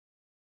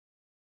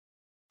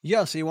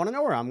Yeah, so you want to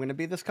know where I'm going to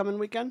be this coming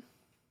weekend?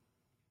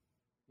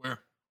 Where?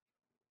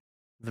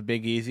 The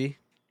Big Easy,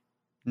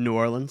 New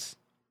Orleans.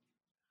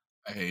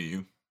 I hate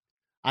you.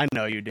 I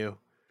know you do.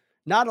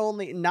 Not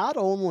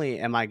only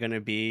am I going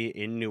to be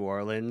in New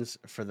Orleans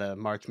for the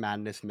March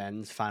Madness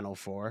Men's Final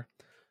Four,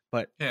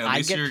 but Hey, at I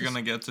least get you're to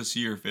gonna get to see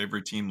your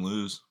favorite team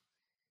lose.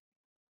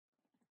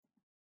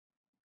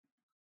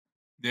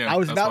 I Yeah,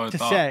 was that's what about I to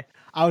thought. say,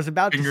 I was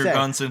about to Finger say,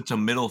 guns into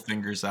middle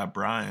fingers at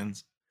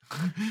Brian's.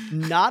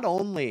 not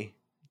only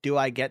do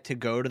I get to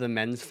go to the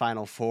Men's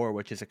Final Four,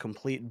 which is a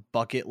complete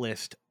bucket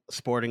list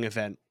sporting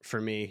event for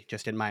me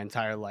just in my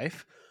entire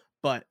life,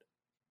 but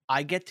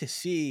I get to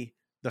see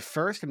the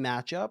first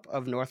matchup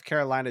of North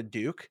Carolina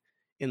Duke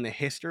in the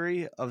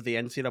history of the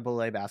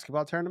NCAA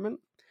basketball tournament.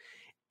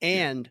 Yeah,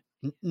 And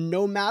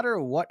no matter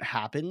what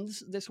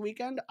happens this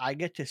weekend, I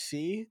get to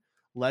see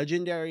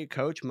legendary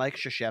coach Mike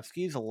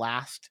Krzyzewski's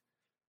last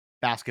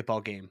basketball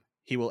game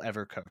he will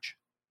ever coach.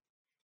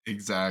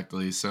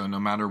 exactly. So no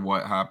matter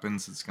what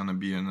happens, it's gonna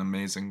be an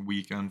amazing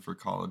weekend for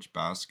college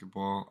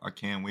basketball. I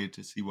can't wait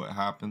to see what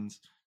happens.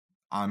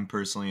 I'm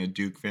personally a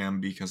Duke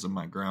fan because of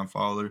my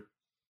grandfather,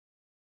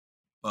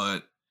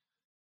 but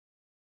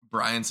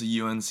Brian's a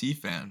UNC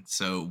fan,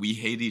 so we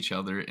hate each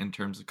other in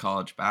terms of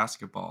college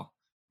basketball.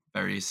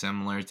 Very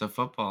similar to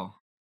football.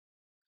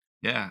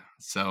 Yeah.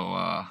 So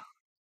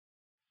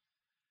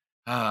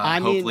I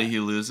mean, hopefully he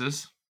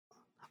loses.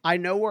 I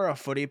know we're a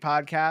footy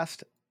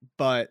podcast,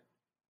 but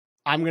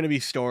I'm going to be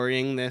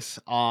storying this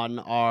on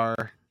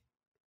our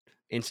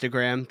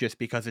Instagram just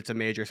because it's a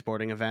major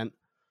sporting event.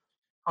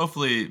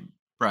 Hopefully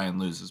Brian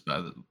loses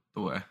by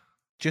the way.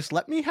 Just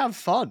let me have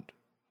fun.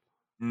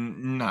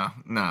 No,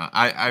 no.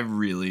 I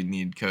really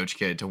need Coach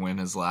K to win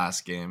his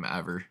last game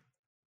ever.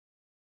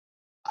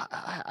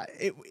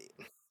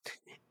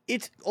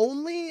 It,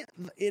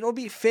 it'll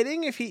be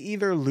fitting if he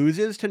either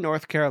loses to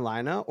North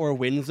Carolina or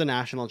wins the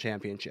national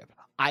championship.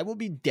 I will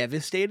be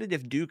devastated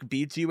if Duke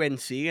beats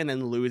UNC and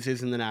then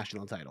loses in the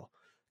national title.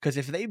 Because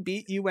if they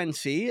beat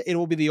UNC, it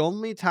will be the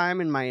only time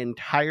in my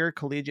entire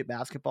collegiate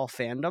basketball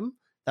fandom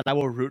that I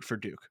will root for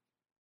Duke.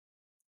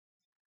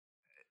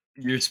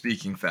 You're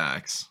speaking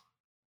facts.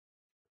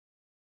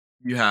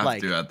 You have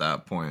Like, to at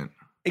that point.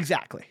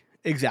 exactly.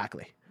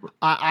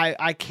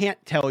 I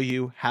can't tell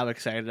you how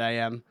excited I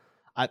am.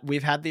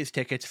 We've had these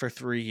tickets for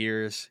 3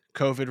 years.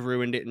 COVID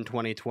ruined it in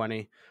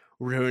 2020,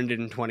 ruined it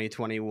in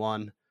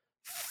 2021.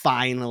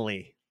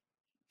 Finally,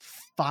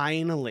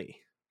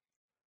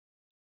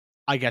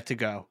 I get to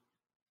go.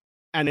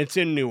 And it's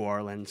in New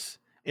Orleans.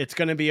 It's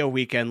going to be a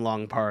weekend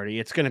long party.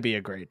 It's going to be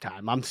a great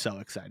time. I'm so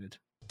excited.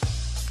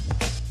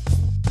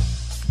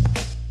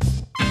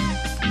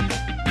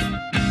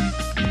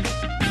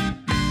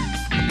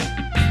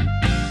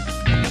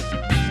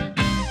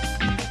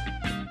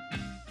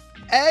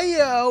 Hey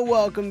yo,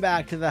 welcome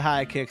back to the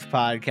High Kicks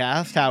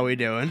podcast. How we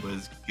doing?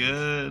 Was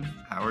good.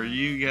 How are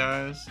you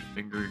guys?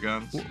 Finger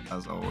guns,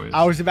 as always.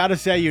 I was about to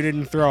say you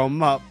didn't throw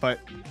them up, but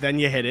then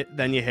you hit it.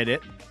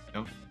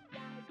 Yep.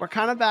 We're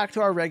kind of back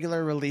to our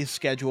regular release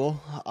schedule.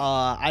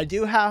 I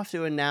do have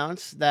to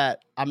announce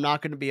that I'm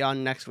not going to be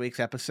on next week's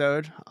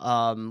episode.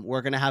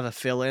 We're going to have a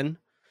fill-in.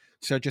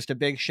 So just a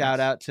big shout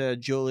out to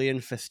Julian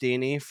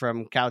Festini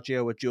from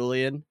Calcio with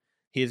Julian.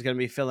 He's going to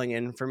be filling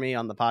in for me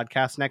on the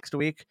podcast next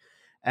week.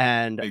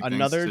 And Big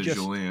thanks to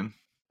Julian.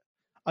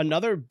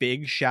 another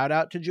big shout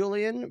out to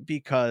Julian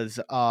because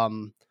our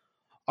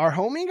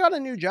homie got a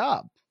new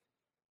job.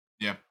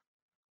 Yeah.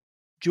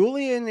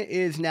 Julian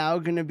is now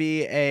going to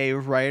be a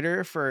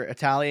writer for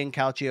Italian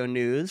Calcio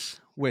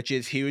News, which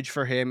is huge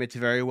for him. It's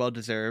very well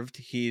deserved.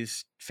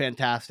 He's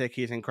fantastic.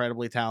 He's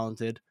incredibly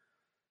talented.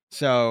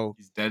 So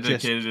He's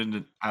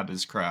dedicated at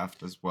his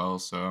craft as well.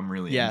 So I'm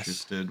really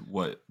interested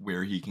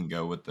where he can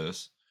go with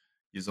this.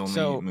 He's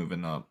only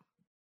moving up.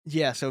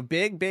 Yeah, so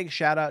big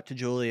shout out to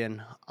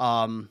Julian.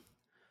 I'm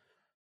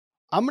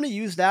going to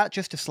use that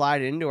just to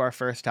slide into our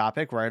first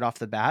topic right off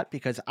the bat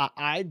because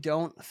I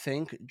don't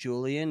think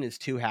Julian is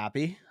too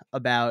happy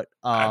about.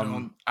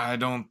 I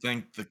don't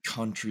think the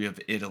country of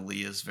Italy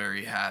is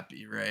very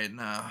happy right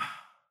now.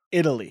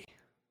 Italy.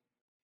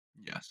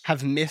 Yes.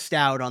 Have missed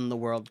out on the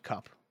World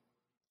Cup.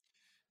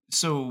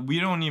 So we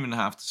don't even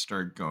have to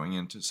start going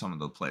into some of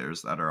the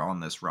players that are on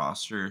this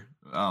roster.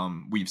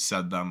 We've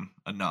said them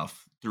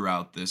enough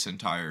throughout this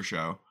entire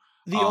show.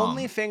 The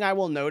only thing I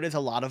will note is a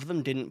lot of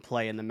them didn't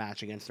play in the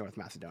match against North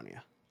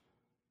Macedonia.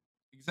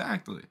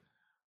 Exactly.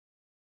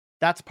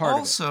 That's part of it.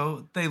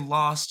 Also, they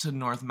lost to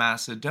North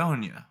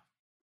Macedonia.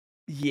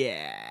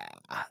 Yeah,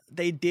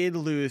 they did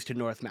lose to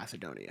North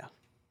Macedonia.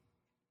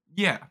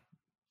 Yeah.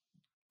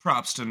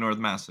 Props to North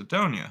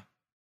Macedonia.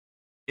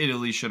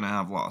 Italy shouldn't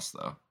have lost,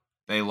 though.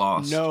 They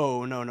lost.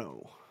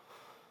 No.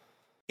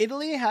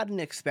 Italy had an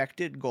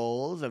expected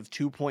goals of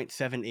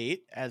 2.78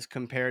 as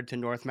compared to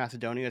North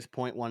Macedonia's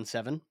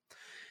 0.17.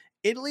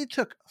 Italy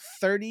took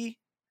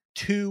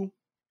 32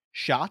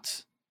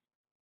 shots.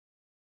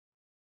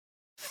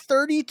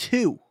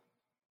 32.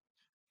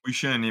 We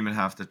shouldn't even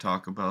have to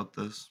talk about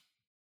this.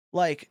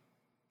 Like,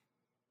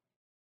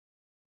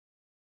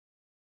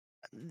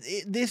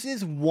 This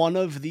is one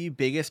of the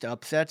biggest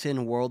upsets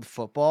in world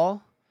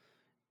football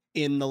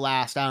in the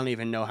last, I don't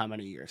even know how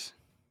many years.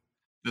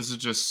 This is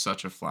just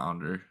such a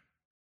flounder.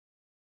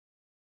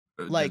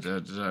 Did, Like,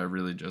 did I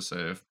really just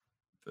say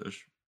a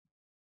fish?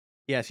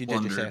 yes, you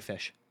did just say a Plunder.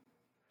 fish.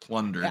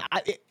 Plunder.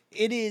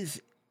 It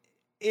is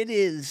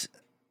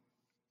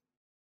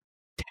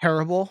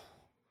terrible.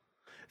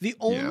 The Yeah.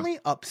 only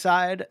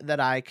upside that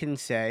I can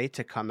say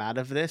to come out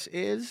of this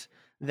is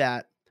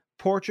that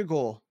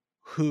Portugal,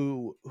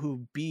 who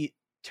beat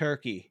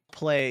Turkey,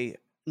 play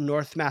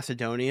North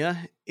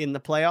Macedonia in the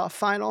playoff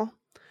final,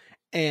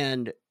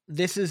 and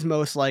this is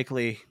most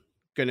likely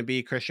going to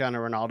be Cristiano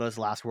Ronaldo's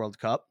last World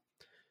Cup,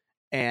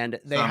 and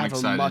So I'm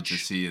excited to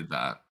see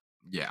that.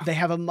 Yeah. they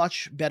have a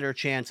much better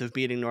chance of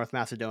beating North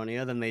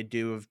Macedonia than they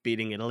do of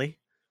beating Italy.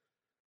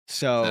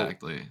 So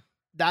Exactly.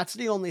 that's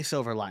the only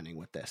silver lining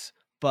with this.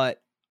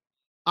 But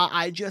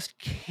I just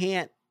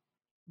can't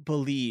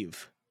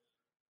believe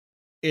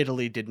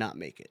Italy did not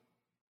make it.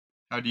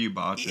 How do you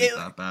botch it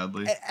that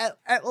badly?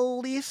 At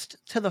least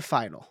to the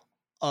final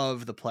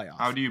of the playoff.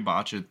 How do you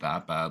botch it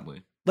that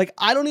badly? Like,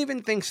 I don't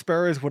even think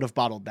Spurs would have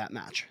bottled that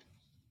match.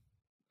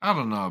 I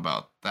don't know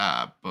about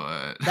that,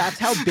 but that's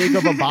how big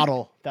of a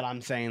bottle that I'm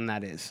saying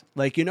that is.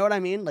 Like, you know what I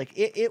mean? Like,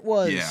 it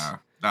was. Yeah,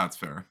 that's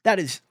fair. That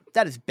is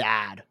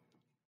bad.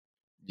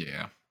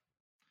 Yeah.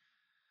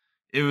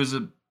 It was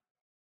a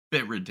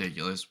bit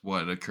ridiculous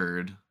what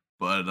occurred,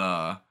 but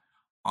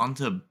on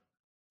to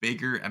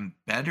bigger and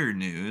better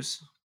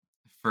news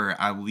for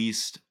at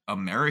least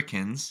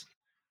Americans.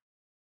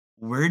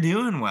 We're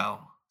doing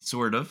well,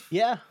 sort of.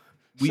 Yeah.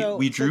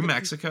 We drew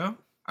Mexico.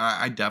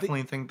 I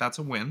definitely think that's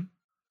a win.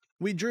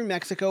 We drew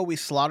Mexico. We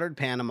slaughtered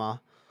Panama.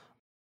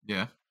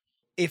 Yeah.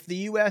 If the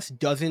U.S.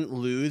 doesn't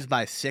lose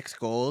by 6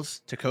 goals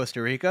to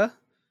Costa Rica,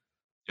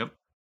 yep,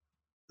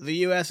 the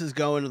U.S. is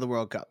going to the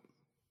World Cup.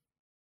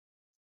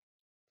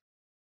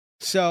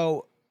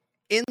 So,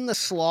 in the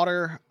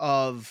slaughter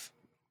of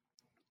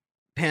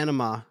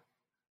Panama,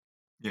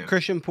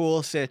 Christian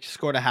Pulisic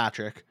scored a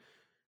hat-trick.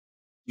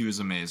 He was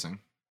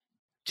amazing.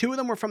 2 of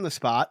them were from the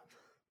spot,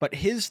 but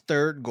his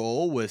third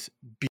goal was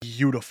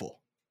beautiful.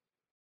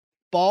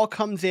 Ball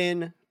comes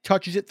in,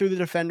 touches it through the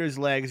defender's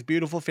legs,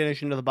 beautiful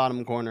finish into the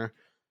bottom corner.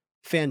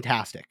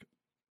 Fantastic.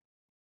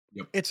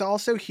 Yep. It's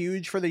also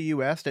huge for the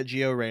U.S. that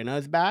Gio Reyna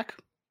is back.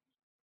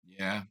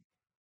 Yeah.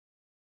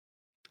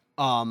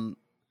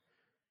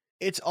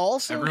 It's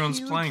also everyone's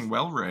playing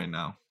well right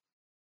now.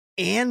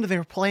 And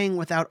they're playing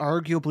without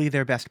arguably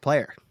their best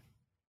player.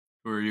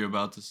 Who are you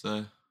about to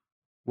say?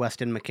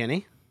 Weston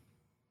McKennie.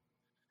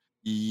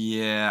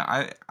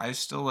 Yeah, I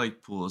still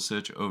like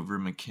Pulisic over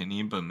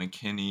McKinney, but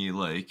McKinney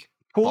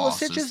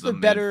Pulisic is the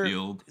better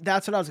midfield.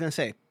 That's what I was going to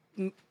say.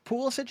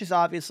 Pulisic is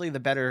obviously the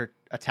better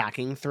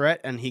attacking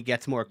threat, and he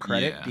gets more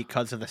credit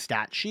because of the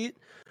stat sheet.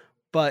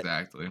 But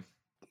exactly,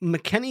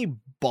 McKennie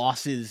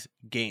bosses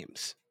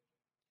games.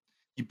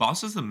 He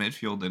bosses the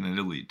midfield in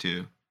Italy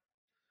too.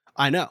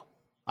 I know.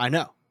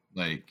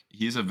 Like,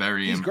 he's a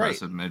very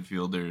impressive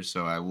midfielder,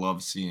 so I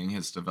love seeing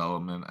his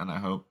development, and I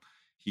hope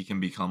he can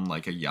become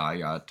like a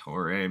Yaya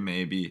Toure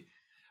maybe.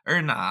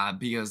 Or nah,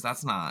 because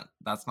that's not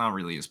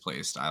really his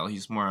play style.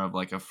 He's more of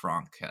like a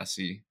Franck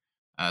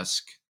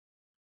Kessie-esque.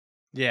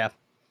 Yeah.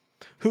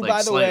 Who,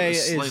 by the way,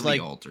 is slightly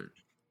altered.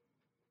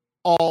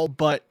 All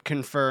but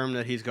confirmed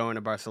that he's going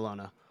to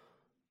Barcelona.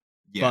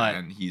 Yeah,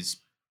 and he's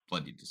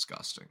bloody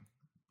disgusting.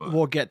 But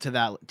we'll get to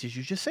that. Did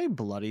you just say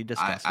bloody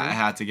disgusting? I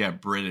had to get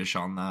British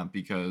on that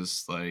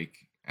because,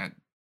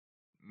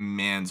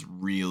 man's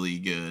really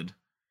good.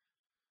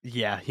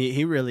 Yeah,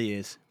 he really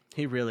is.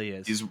 He really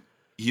is.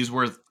 He's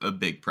worth a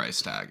big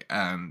price tag,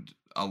 and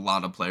a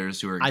lot of players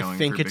who are going. I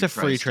think it's a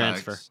free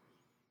transfer.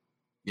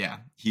 Yeah,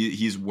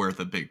 he's worth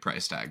a big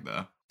price tag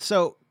though.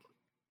 So,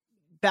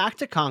 back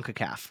to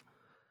CONCACAF.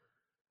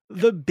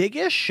 The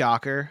biggest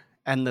shocker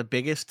and the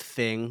biggest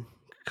thing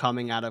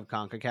coming out of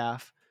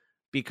CONCACAF,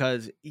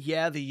 because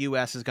the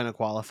U.S. is going to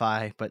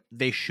qualify, but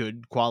they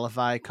should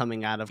qualify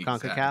coming out of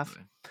CONCACAF.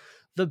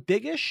 The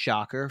biggest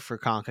shocker for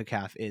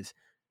CONCACAF is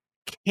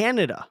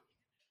Canada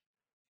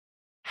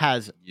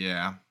has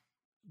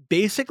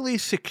basically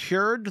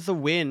secured the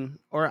win,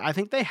 or I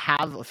think they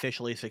have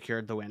officially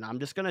secured the win. I'm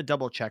just going to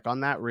double check on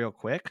that real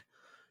quick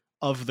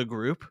of the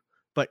group.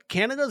 But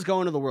Canada's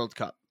going to the World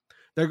Cup.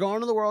 They're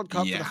going to the World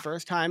Cup for the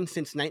first time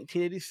since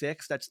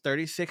 1986. That's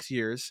 36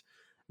 years.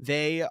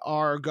 They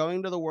are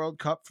going to the World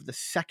Cup for the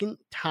second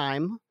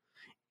time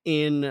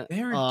in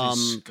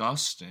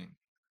disgusting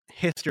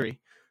history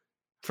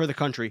for the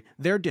country.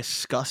 They're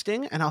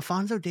disgusting, and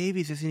Alphonso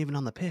Davies isn't even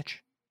on the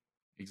pitch.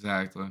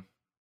 Exactly.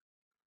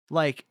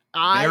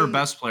 Their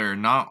best player,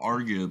 not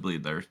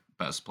arguably their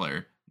best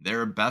player.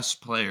 Their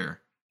best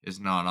player is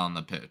not on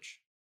the pitch.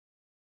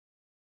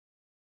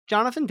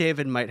 Jonathan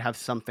David might have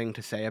something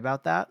to say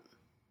about that.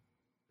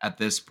 At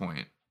this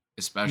point,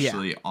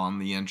 especially on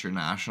the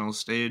international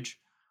stage.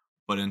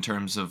 But in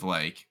terms of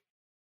I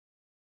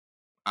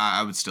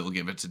would still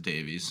give it to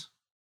Davies.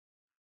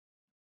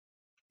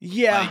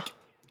 Yeah.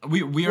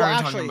 We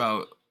are talking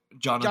about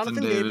Jonathan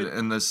David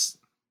in this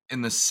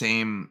in the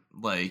same,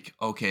 like,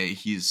 okay,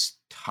 he's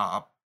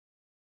top,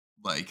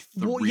 like,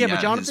 Well, yeah,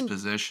 3 at his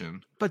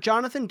position. but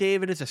Jonathan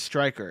David is a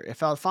striker.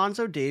 If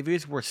Alphonso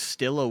Davies were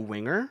still a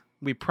winger,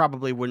 we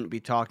probably wouldn't be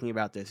talking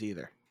about this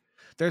either.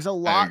 There's a I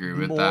lot agree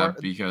with more. that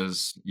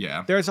because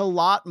yeah. There's a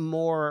lot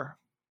more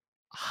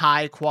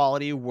high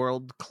quality,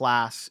 world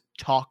class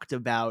talked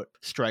about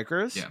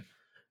strikers Yeah.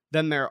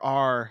 than there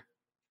are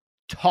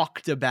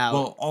talked about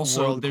Well,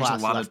 also, world there's a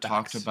class lot of left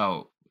talked backs.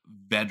 about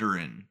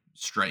veteran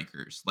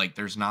strikers. Like,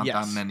 there's not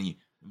that Yes. many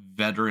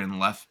veteran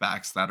left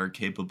backs that are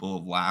capable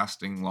of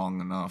lasting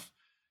long enough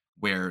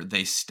where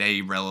they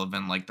stay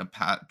relevant, like the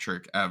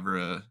Patrick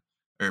Evra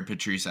or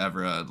Patrice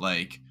Evra,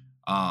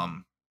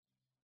 um,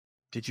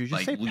 Did you just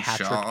like say Luke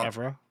Patrick Shaw.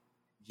 Evra?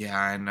 Yeah,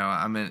 I know.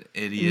 I'm an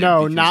idiot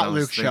No, because I not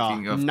was Luke Shaw.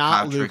 thinking of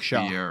Not Luke Patrick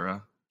Shaw.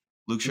 Vieira.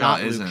 Luke Shaw Not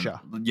Luke isn't. Shaw.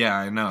 Yeah,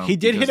 I know He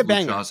did hit because a Luke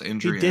banger. Shaw's He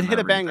injury did and hit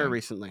a banger everything.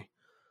 recently.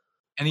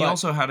 And he But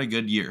also had a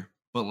good year,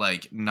 but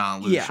like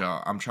not Luke yeah,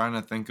 Shaw. I'm trying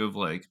to think of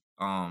like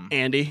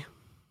Andy,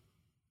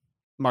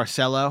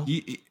 Marcelo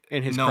he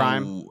in his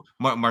prime.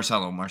 no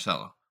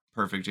Marcelo.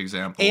 Perfect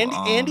example.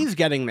 Andy's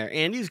getting there.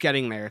 Andy's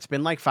getting there. It's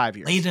been like 5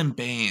 years. Leighton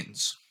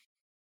Baines.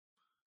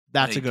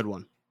 That's a Like, good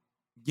one.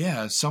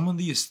 yeah, some of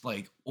these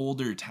like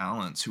older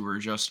talents who are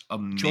just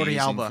Jordi amazing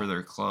for Alba.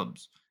 their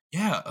clubs.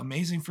 Yeah,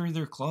 amazing for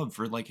their club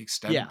for like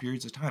extended Yeah.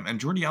 periods of time. And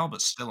Jordi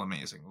Alba's still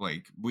amazing.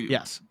 Like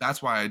Yes.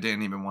 that's why I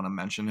didn't even want to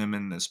mention him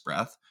in this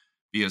breath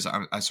because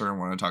I sort of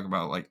want to talk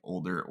about like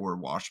older or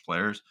washed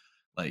players.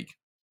 Like,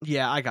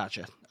 Yeah, I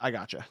gotcha.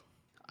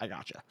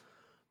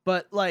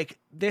 But like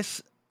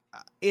this,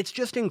 it's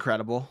just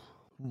incredible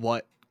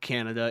what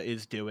Canada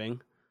is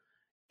doing.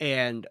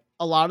 And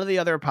a lot of the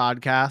other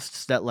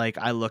podcasts that like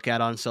I look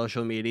at on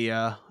social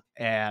media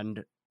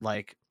and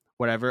like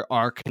whatever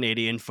are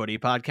Canadian footy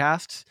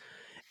podcasts,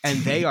 and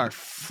they are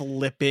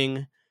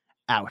flipping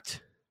out.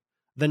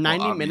 The well,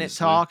 90-minute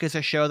obviously. talk is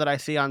a show that I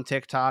see on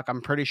TikTok.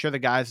 I'm pretty sure the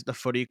guys at the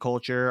Footy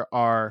Culture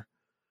are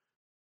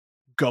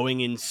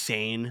going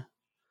insane.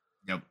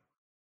 Yep.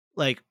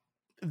 Like,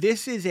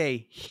 this is a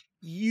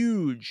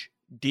huge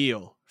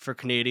deal for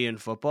Canadian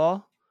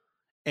football,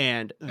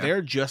 and Yeah.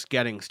 they're just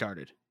getting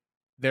started.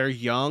 They're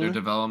young. Their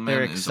development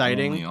They're is only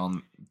exciting.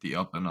 on the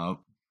up and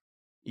up.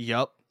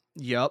 Yup.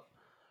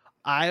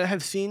 I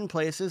have seen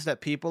places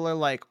that people are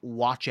like,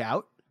 watch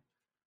out.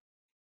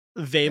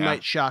 They Yeah.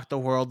 might shock the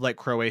world like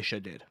Croatia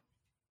did.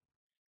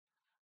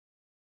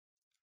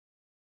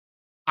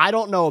 I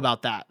don't know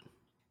about that.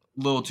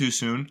 A little too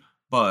soon,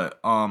 but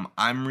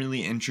I'm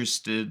really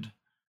interested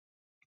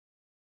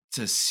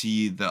to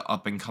see the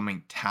up and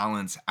coming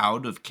talents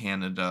out of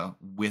Canada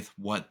with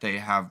what they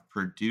have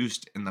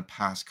produced in the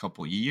past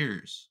couple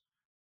years.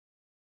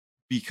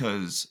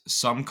 Because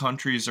some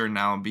countries are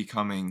now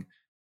becoming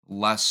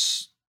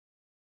less,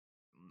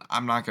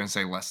 I'm not going to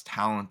say less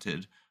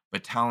talented,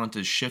 but talent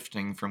is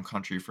shifting from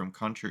country to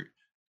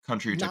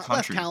Not less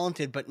country.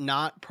 talented, but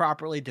not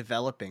properly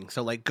developing.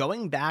 So, like,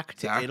 going back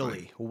to Exactly.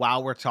 Italy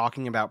while we're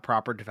talking about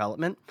proper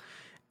development,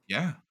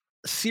 Yeah.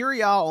 Serie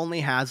A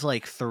only has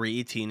like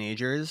 3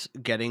 teenagers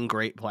getting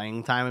great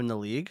playing time in the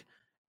league,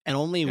 and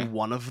only Yeah.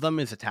 one of them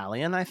is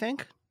Italian, I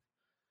think.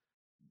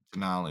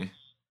 Finale.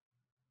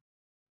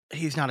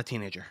 He's not a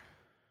teenager.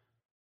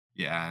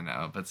 Yeah, I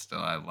know, but still,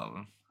 I love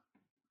him.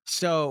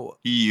 So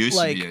He used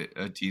like, to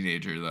be a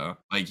teenager, though.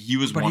 Like, he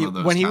was but one he of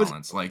those when he was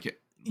talents.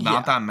 Like,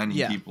 not that many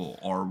yeah. people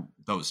are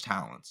those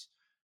talents.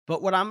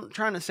 But what I'm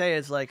trying to say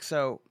is like,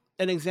 so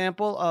an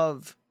example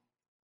of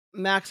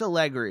Max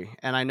Allegri,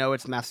 and I know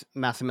it's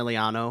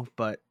Massimiliano,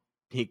 but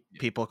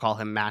people call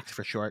him Max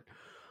for short,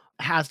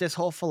 has this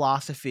whole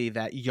philosophy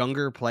that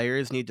younger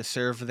players need to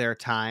serve their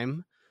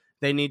time.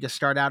 They need to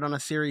start out on a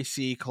Serie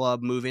C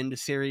club, move into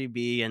Serie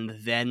B, and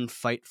then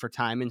fight for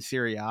time in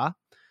Serie A.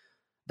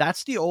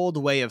 That's the old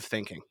way of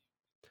thinking.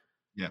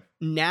 Yeah.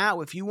 Now,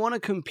 if you want to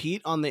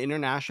compete on the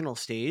international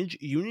stage,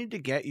 you need to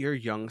get your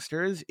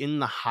youngsters in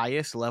the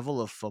highest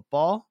level of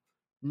football,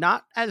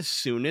 not as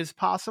soon as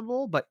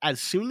possible, but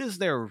as soon as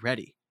they're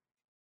ready.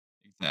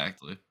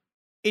 Exactly.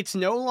 It's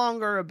no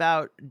longer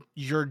about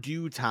your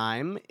due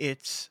time.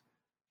 It's,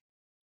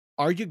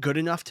 are you good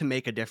enough to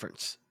make a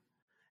difference?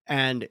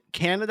 And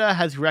Canada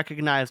has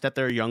recognized that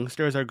their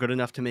youngsters are good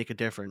enough to make a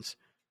difference.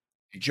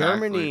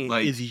 Exactly. Germany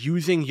Like, is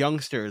using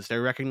youngsters.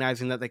 They're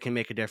recognizing that they can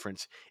make a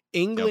difference.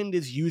 England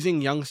is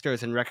using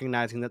youngsters and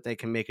recognizing that they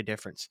can make a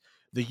difference.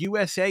 The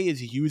USA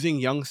is using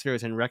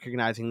youngsters and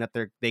recognizing that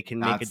they can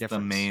make a that's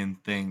difference. the main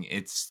thing.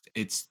 It's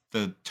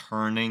the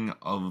turning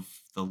of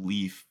the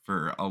leaf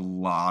for a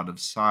lot of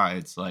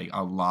sides. Like,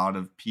 a lot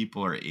of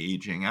people are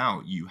aging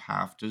out. You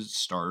have to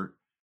start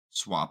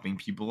swapping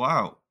people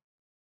out.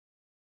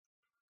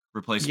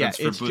 Replacements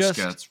for it's just,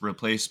 Busquets,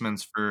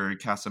 replacements for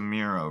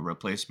Casemiro,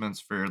 replacements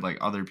for like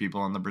other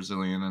people on the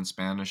Brazilian and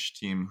Spanish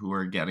team who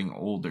are getting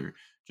older.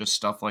 Just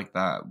stuff like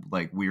that.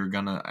 Like, we're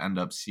gonna end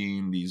up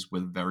seeing these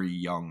with very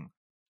young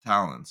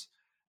talents.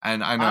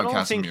 And I know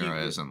don't think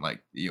Casemiro isn't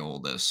like the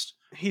oldest,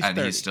 he's and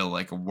 30. he's still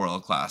like a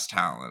world class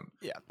talent.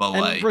 Yeah. But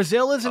And like,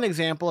 Brazil is an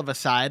example of a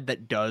side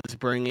that does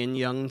bring in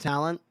young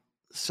talent.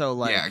 So Yeah,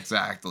 like,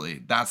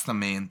 exactly. That's the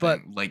main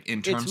but thing. Like in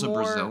it's terms of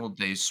more, Brazil,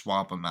 they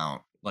swap them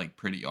out like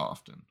pretty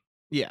often.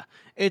 yeah,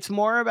 it's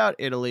more about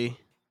Italy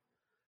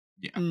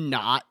Yeah.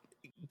 not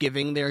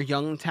giving their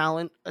young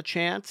talent a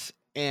chance,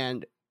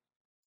 and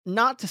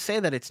not to say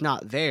that it's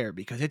not there,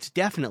 because it's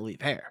definitely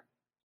there.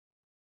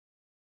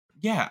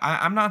 Yeah,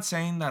 I'm not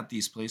saying that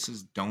these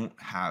places don't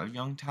have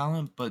young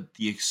talent, but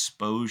the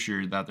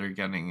exposure that they're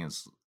getting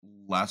is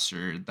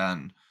lesser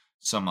than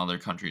some other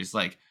countries.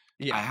 Like,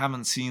 Yeah. I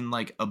haven't seen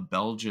like a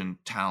Belgian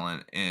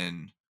talent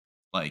in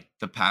like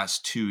the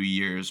past 2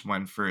 years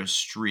when for a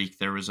streak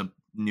there was a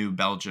new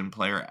Belgian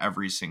player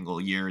every single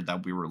year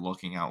that we were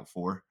looking out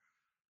for.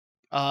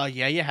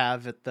 Yeah, you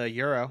have at the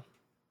Euro.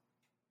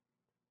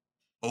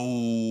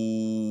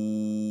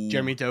 Oh,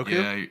 Jeremy Doku.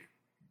 yeah,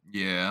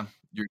 yeah.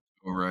 You're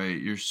so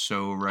right. You're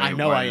so I right.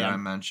 know Why I did I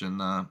am. mention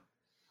that?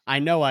 I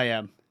know I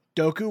am.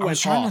 Doku I was went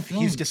trying to off.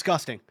 He's think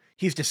disgusting.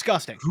 He's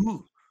disgusting.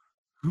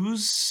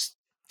 who's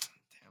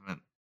damn it.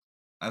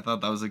 I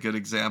thought that was a good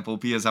example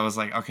because I was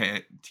like,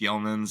 okay,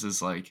 Tielmans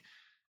is like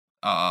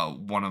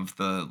one of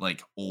the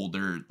like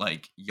older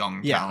like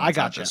young Yeah, I talents at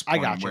gotcha. this I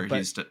point gotcha. where But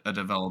he's a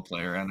developed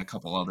player and a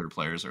couple other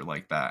players are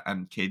like that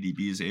and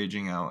KDB's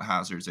aging out,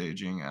 Hazard's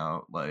aging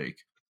out,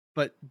 like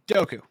but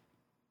Doku.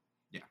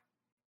 yeah.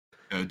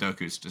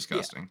 Doku's Yeah.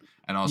 disgusting.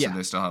 And also Yeah.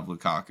 they still have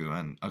Lukaku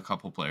and a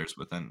couple players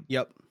within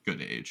Yep.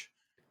 good age.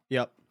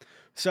 Yep.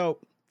 So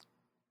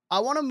I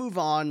want to move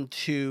on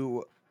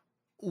to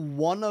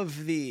one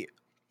of the.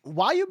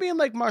 Why are you being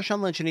like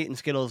Marshawn Lynch and eating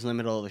Skittles in the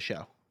middle of the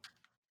show?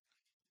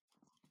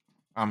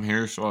 I'm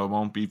here so I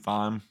won't be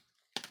fine.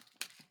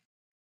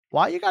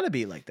 Why you got to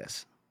be like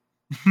this?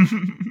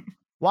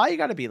 Why you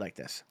got to be like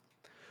this?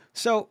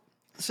 So,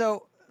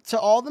 so to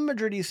all the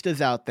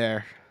Madridistas out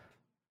there,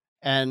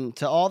 and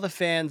to all the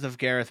fans of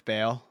Gareth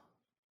Bale,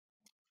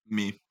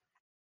 Me.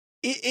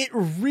 it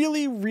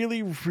really,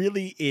 really,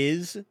 really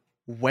is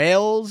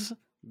Wales,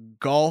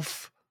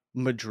 Golf,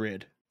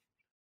 Madrid.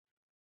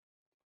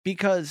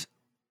 Because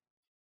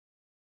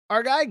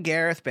our guy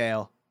Gareth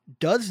Bale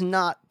does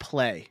not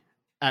play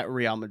at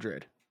Real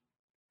Madrid.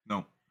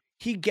 No.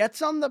 He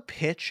gets on the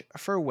pitch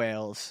for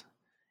Wales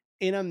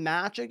in a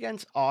match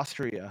against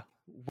Austria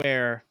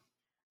where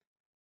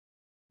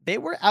they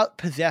were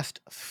outpossessed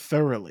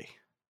thoroughly.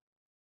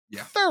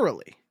 Yeah.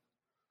 Thoroughly.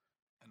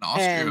 And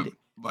Austria And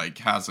like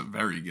has a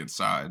very good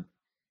side.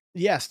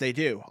 yes, they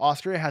do.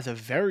 Austria has a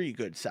very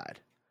good side.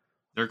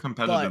 They're But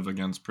competitive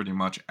against pretty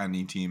much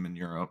any team in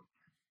Europe.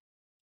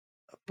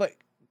 but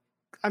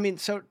I mean,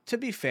 so to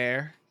be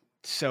fair,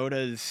 so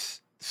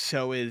is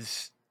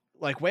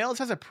like Wales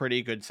has a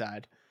pretty good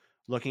side.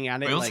 Looking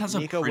at it, Wales like has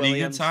a pretty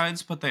good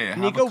sides, but they have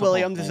a Nico couple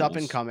Williams is up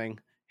and holes. coming.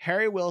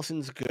 Harry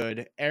Wilson's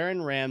good.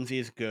 Aaron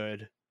Ramsey's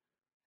good.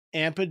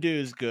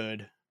 Ampadu's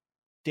good.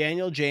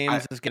 Daniel I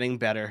James is getting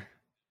better.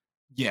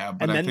 yeah,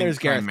 but And I then there's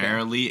think Gareth Bale.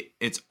 primarily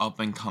it's up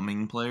and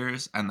coming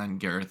players and then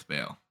Gareth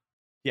Bale.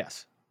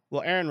 Yes.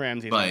 Well, Aaron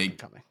Ramsey's up and Like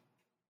coming.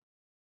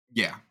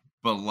 yeah,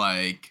 but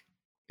like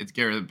it's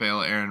Gareth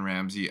Bale, Aaron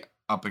Ramsey,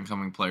 up and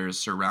coming players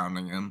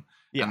surrounding him,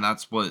 Yeah. and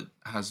that's what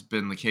has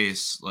been the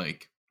case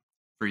like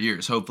for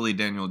years. Hopefully,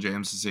 Daniel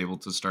James is able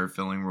to start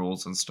filling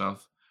roles and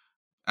stuff,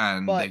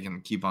 and they But can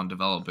keep on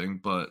developing.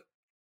 But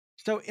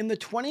so in the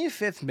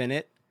 25th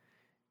minute,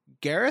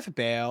 Gareth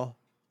Bale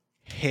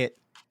hit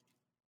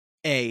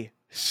a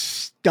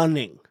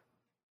stunning,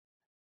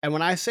 and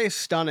when I say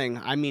stunning,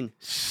 I mean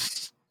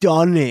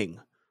stunning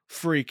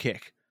free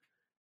kick.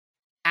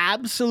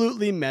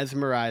 Absolutely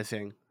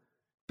mesmerizing.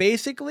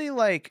 Basically,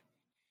 like,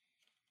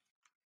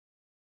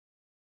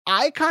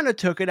 I kind of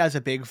took it as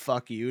a big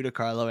fuck you to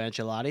Carlo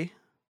Ancelotti.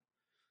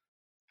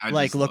 I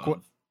Like, just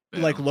love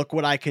Bale. look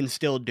what I can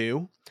still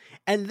do.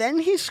 And then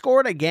he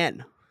scored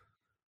again.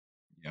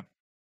 Yeah,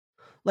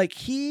 Like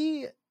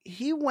he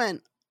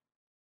went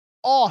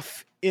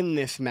off in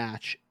this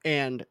match,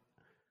 and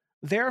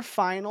their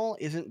final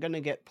isn't going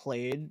to get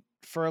played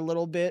for a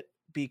little bit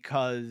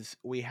because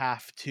we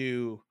have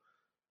to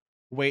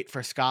wait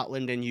for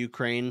Scotland and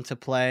Ukraine to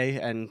play,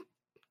 and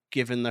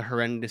given the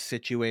horrendous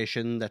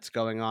situation that's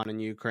going on in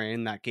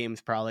Ukraine, that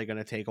game's probably going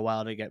to take a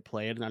while to get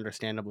played, and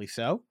understandably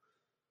so.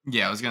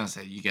 yeah. I was gonna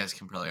say you guys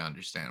can probably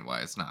understand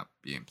why it's not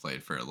being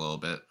played for a little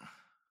bit.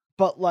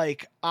 But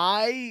like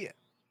I'm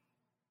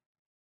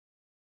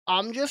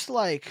just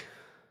like,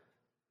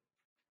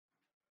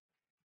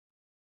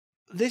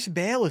 this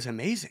Bale is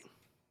amazing.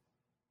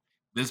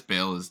 This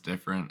Bale is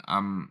different.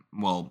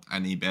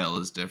 Any Bale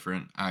is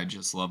different. I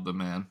just love the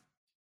man.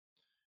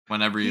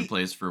 Whenever he He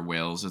plays for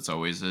Wales, it's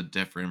always a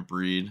different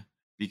breed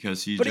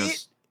because he but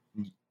just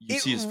you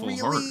it see his full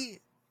heart.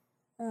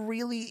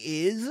 really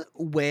is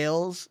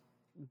Wales,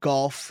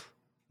 Golf,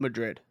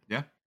 Madrid.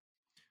 Yeah.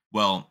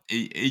 Well,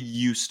 it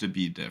used to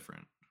be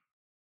different,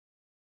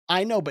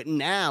 I know, but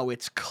now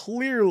it's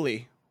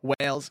clearly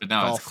Wales, but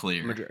now it's Golf,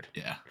 clear. Madrid.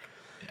 Yeah.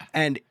 Yeah.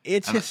 And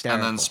it's And then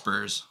hysterical.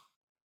 Spurs.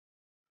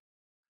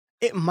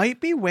 It might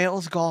be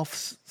Wales,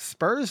 Golf,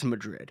 Spurs,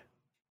 Madrid.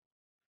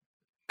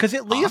 Because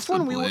at least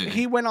when Possibly.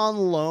 he went on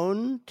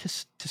loan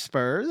to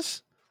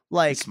Spurs, He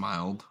like,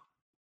 smiled.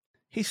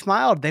 He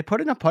smiled. They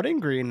put in a putting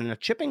green and a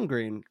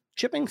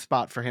chipping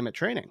spot for him at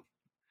training.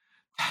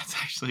 That's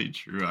actually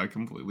true. I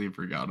completely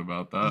forgot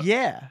about that.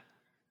 Yeah.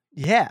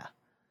 Yeah.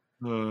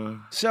 Uh,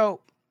 So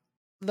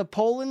the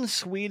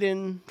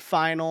Poland-Sweden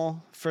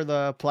final for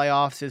the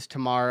playoffs is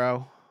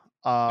tomorrow.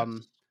 yes.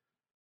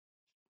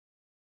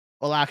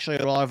 Well, actually,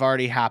 it'll have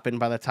already happened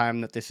by the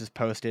time that this is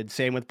posted.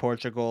 Same with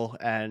Portugal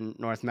and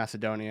North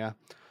Macedonia.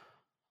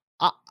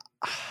 Uh,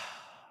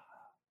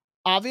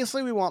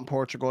 obviously, we want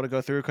Portugal to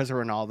go through because of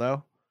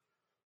Ronaldo.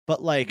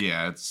 But, like,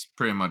 Yeah, it's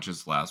pretty much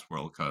his last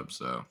World Cup,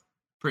 so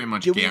pretty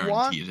much do we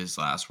want guaranteed his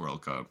last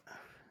World Cup.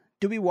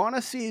 do we want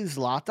to see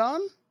Zlatan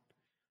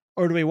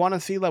or do we want to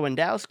see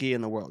Lewandowski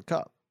in the World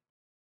Cup?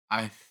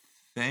 I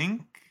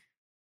think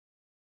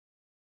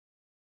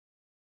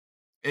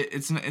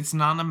it's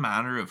not a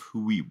matter of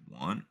who we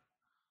want.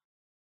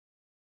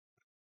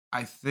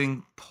 I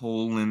think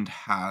Poland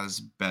has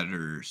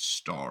better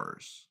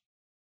stars.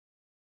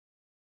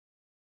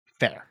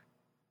 Fair.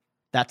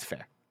 That's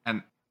fair.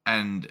 And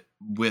and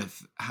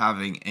with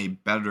having a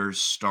better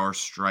star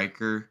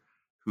striker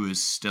who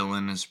is still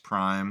in his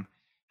prime,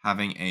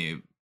 having a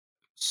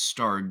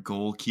star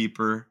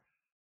goalkeeper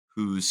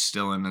who's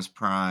still in his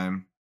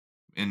prime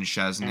in Eh,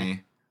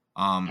 Chesney,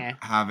 eh,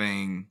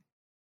 having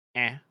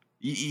eh.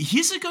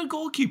 he's a good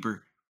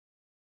goalkeeper.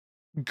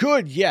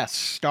 Good, yes.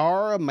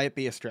 Star might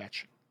be a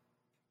stretch.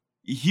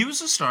 He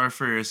was a star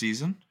for a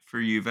season for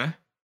Juve.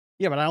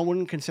 Yeah, but I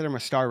wouldn't consider him a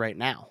star right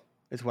now,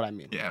 is what I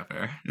mean. Yeah,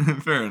 fair.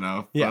 Fair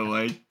enough. Yeah. But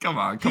like, come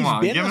on, He's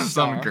been give a him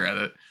some star.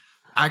 credit.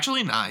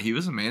 Actually, not. He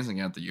was amazing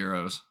at the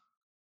Euros.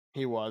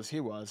 He was.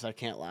 I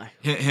can't lie.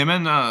 Him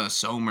and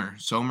Sommer.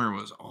 Sommer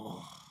was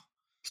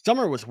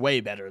Summer was way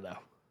better, though.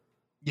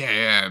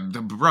 yeah.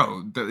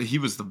 Bro, he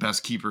was the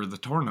best keeper of the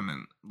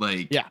tournament.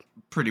 Like, Yeah.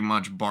 pretty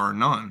much bar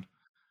none.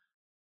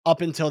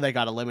 Up until they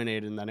got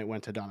eliminated, and then it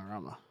went to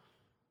Donnarumma.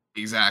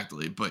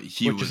 Exactly, but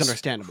he Which was is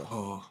understandable.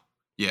 Oh,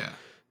 yeah.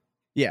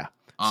 Yeah.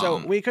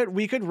 So we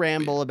could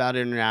ramble about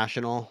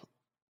international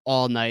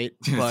all night,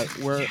 but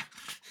yeah.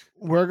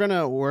 we're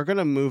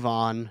gonna move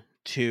on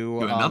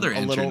to another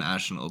a little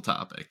international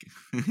topic.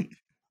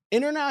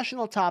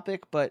 international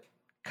topic, but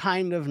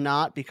kind of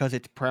not because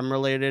it's Prem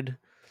related.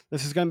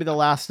 This is gonna be the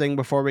last thing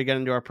before we get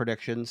into our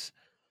predictions.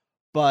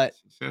 But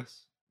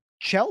Yes.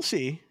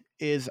 Chelsea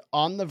is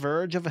on the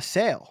verge of a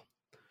sale.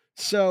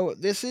 So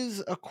this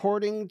is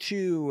according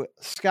to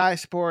Sky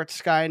Sports,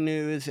 Sky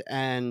News,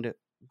 and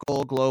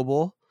Goal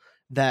Global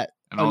that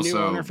And a new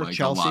owner also for like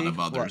Chelsea. a lot of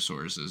other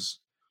sources.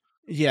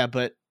 Yeah,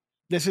 but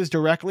this is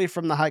directly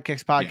from the High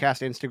Kicks Yeah.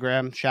 podcast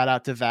Instagram. Shout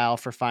out to Val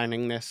for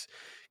finding this.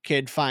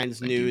 Kid finds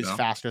Thank you, news Val.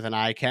 faster than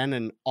I can,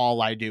 and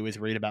all I do is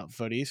read about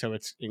footy, so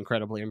it's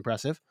incredibly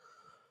impressive.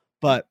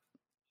 But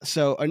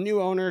so a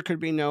new owner could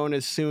be known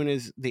as soon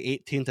as the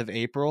 18th of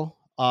April.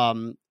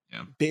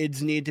 Yeah.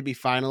 Bids need to be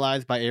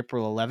finalized by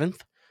April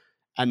 11th,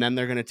 and then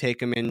they're going to take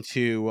them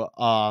into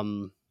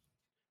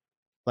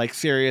like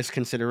serious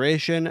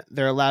consideration.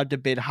 They're allowed to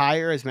bid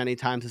higher as many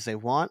times as they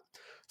want.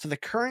 So the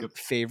current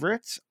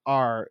favorites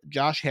are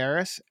Josh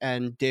Harris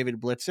and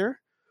David Blitzer,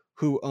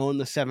 who own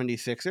the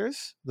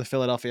 76ers, the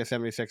Philadelphia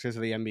 76ers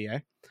of the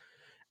NBA,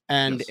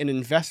 and an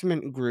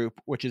investment group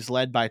which is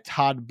led by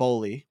Todd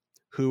Bowley,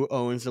 who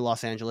owns the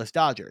Los Angeles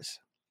Dodgers.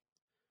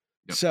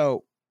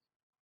 So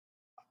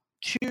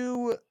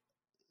to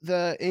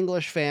the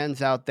English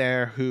fans out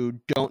there who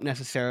don't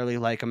necessarily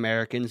like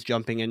Americans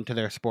jumping into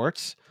their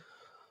sports,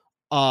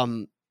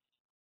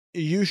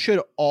 you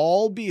should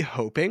all be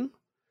hoping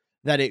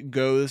that it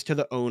goes to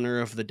the owner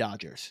of the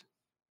Dodgers.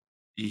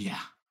 Yeah.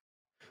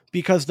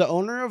 Because the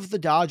owner of the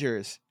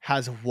Dodgers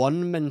has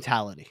one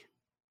mentality.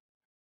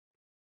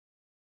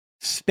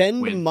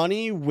 Spend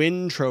money,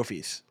 win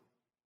trophies.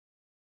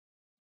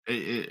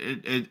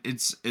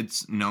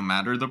 It's no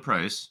matter the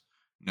price,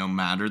 no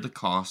matter the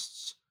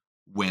costs,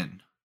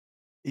 win.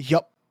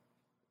 Yup.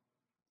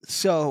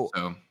 So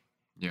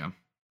yeah.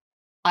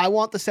 I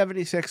want the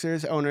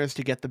 76ers owners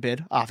to get the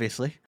bid,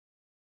 obviously.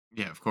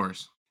 Yeah, of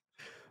course.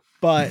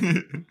 But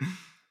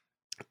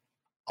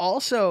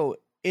also,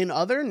 in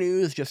other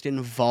news just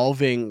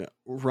involving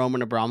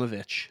Roman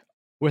Abramovich,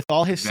 with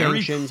all his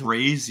sanctions.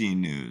 Crazy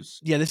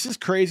news. Yeah, this is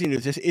crazy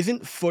news. This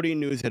isn't footy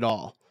news at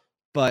all.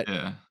 But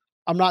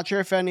I'm not sure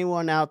if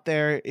anyone out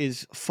there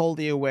is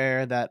fully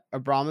aware that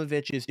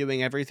Abramovich is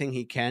doing everything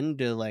he can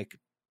to like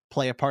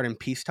play a part in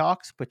peace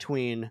talks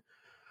between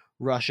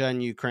Russia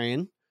and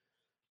Ukraine.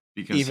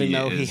 Because even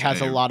though he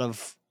has a lot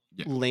of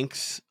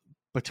links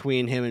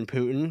between him and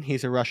Putin,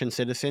 he's a Russian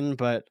citizen,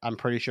 but I'm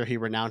pretty sure he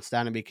renounced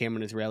that and became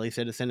an Israeli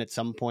citizen at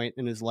some point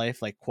in his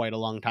life, like quite a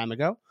long time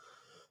ago.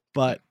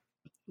 But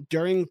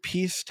during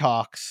peace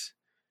talks,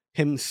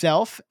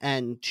 himself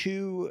and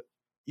two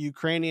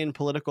Ukrainian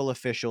political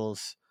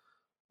officials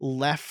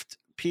left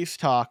peace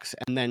talks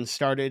and then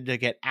started to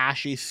get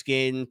ashy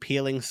skin,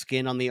 peeling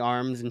skin on the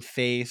arms and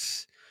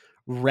face,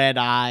 red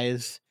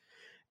eyes,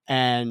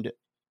 and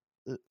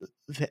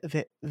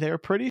they're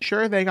pretty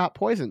sure they got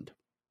poisoned.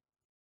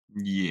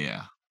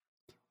 Yeah.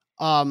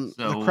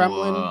 The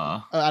Kremlin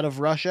out of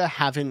Russia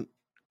haven't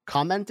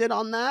commented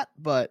on that,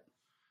 but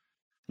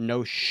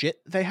no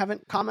shit, they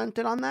haven't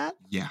commented on that.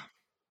 Yeah,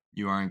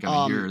 you aren't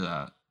gonna hear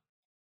that.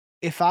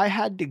 If I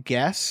had to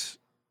guess,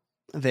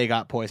 they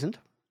got poisoned.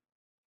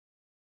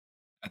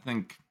 I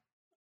think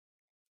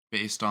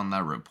based on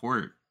that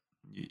report,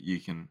 you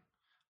can,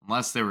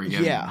 unless they were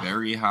getting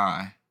very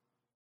high,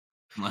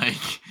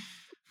 like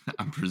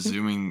I'm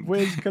presuming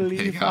Wiz they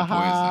Khalifa got poisoned.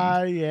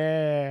 high,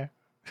 yeah.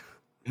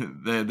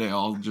 They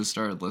all just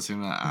started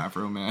listening to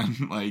Afro Man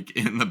like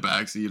in the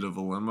backseat of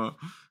a limo.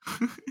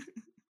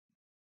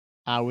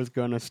 I was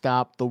gonna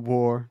stop the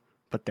war,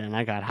 but then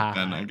I got high.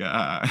 Then I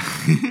got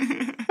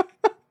high.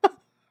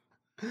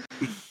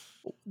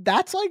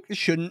 That's like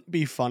shouldn't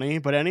be funny,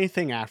 but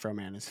anything Afro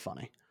Man is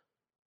funny.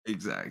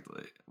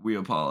 Exactly. We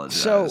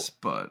apologize,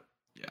 but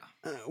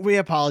yeah. We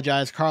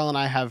apologize. Carl and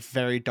I have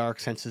very dark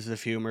senses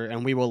of humor,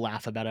 and we will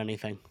laugh about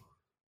anything.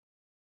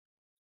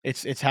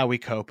 It's how we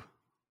cope.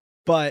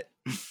 But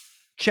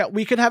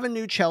we could have a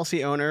new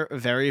Chelsea owner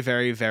very,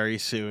 very, very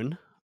soon.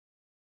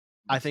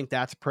 I think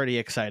that's pretty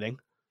exciting.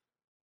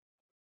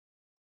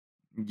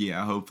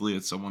 Yeah, hopefully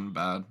it's someone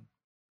bad.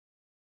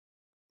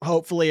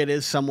 Hopefully it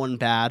is someone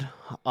bad.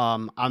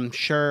 I'm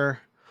sure.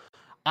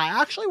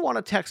 I actually want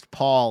to text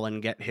Paul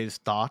and get his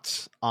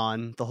thoughts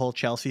on the whole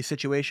Chelsea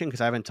situation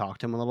because I haven't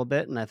talked to him a little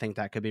bit, and I think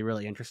that could be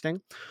really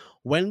interesting.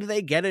 When do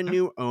they get a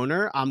new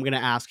owner? I'm going to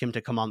ask him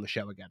to come on the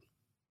show again.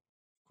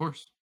 Of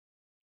course.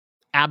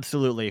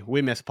 Absolutely.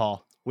 We miss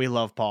Paul. We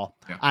love Paul.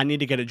 Yeah. I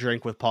need to get a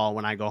drink with Paul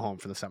when I go home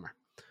for the summer.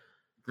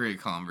 Great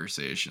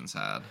conversations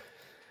had.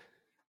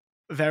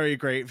 Very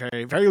great,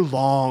 very, very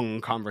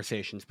long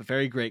conversations, but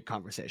very great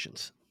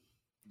conversations.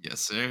 Yes,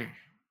 sir.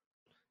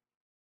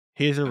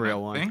 He's a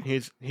real one.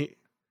 He's a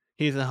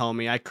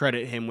homie. I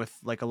credit him with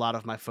like a lot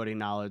of my footy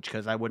knowledge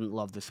because I wouldn't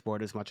love the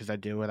sport as much as I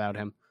do without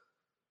him.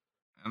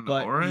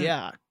 But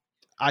yeah,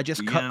 I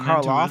just cut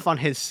Carl off on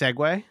his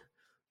segue.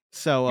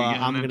 So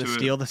I'm going to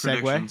steal the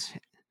segue.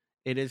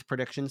 It is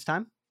predictions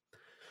time.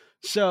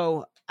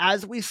 So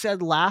as we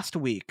said last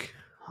week,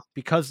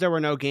 because there were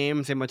no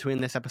games in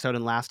between this episode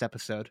and last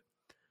episode,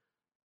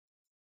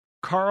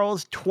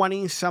 Carl's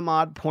 20 some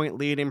odd point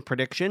lead in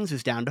predictions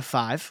is down to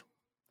 5.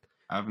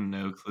 I have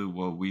no clue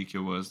what week it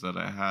was that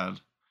I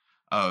had.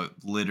 Oh,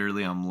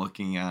 literally, I'm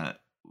looking at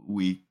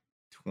week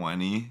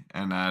 20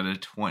 and I had a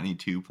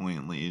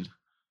 22-point lead.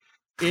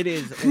 It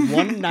is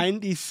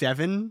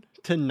 197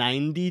 to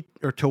 90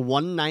 or to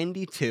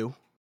 192.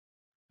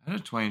 I had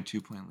a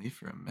 22-point lead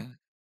for a minute.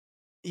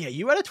 Yeah,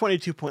 you had a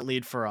 22-point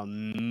lead for a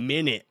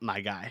minute,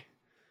 my guy.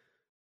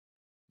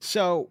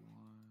 So,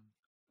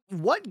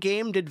 what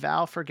game did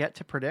Val forget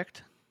to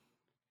predict?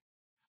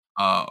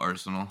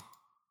 Arsenal.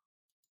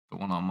 The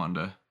one on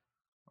Monday.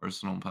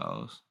 Arsenal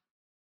Palace.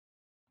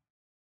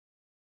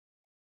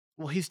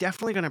 Well, he's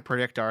definitely going to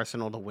predict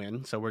Arsenal to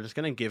win, so we're just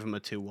going to give him a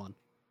 2-1.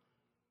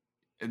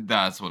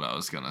 That's what I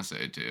was going to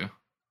say, too.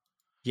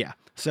 Yeah.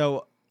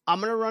 So, I'm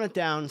going to run it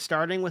down,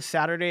 starting with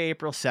Saturday,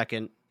 April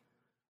 2nd.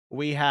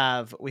 We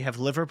have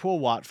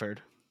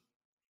Liverpool-Watford.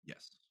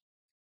 Yes.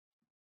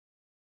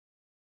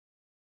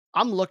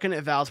 I'm looking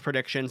at Val's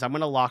predictions. I'm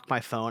going to lock my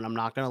phone. I'm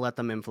not going to let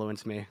them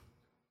influence me.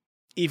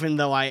 Even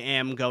though I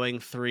am going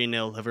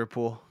 3-0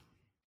 Liverpool.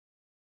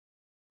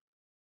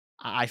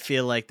 I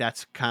feel like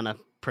that's kind of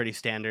pretty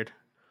standard.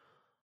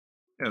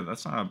 Yeah,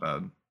 that's not a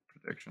bad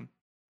prediction.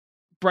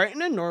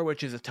 Brighton and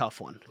Norwich is a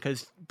tough one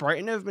because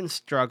Brighton have been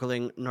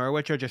struggling.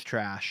 Norwich are just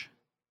trash.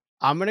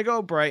 I'm going to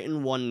go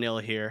Brighton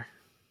 1-0 here.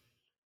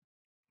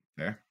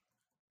 Fair.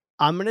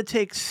 I'm going to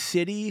take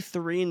City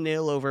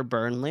 3-0 over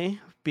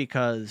Burnley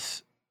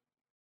because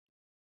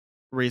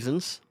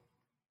reasons.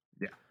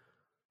 Yeah.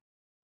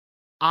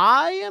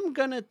 I am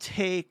going to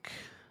take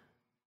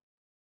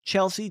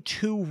Chelsea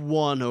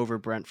 2-1 over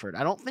Brentford.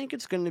 I don't think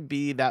it's going to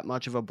be that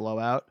much of a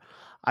blowout.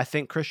 I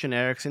think Christian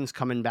Eriksen's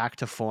coming back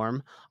to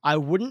form. I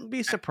wouldn't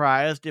be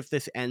surprised if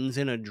this ends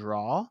in a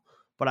draw,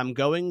 but I'm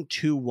going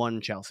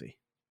 2-1 Chelsea.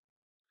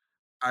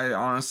 I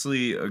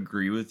honestly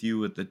agree with you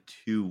with the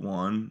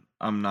 2-1.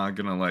 I'm not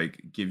going to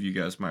give you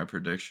guys my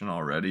prediction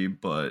already,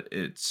 but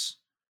it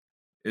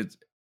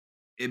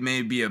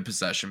may be a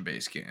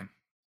possession-based game.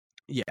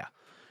 Yeah.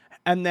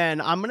 And then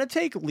I'm going to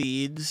take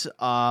Leeds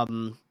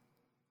 2-1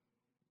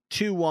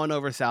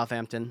 over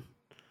Southampton.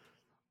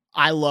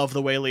 I love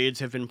the way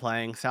Leeds have been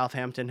playing.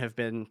 Southampton have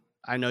been,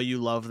 I know you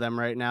love them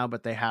right now,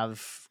 but they're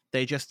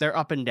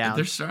up and down.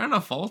 They're starting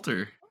to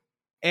falter.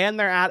 And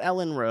they're at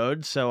Ellen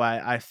Road, so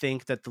I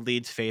think that the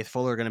Leeds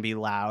faithful are going to be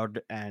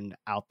loud and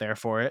out there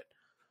for it.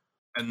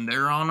 And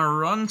they're on a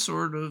run,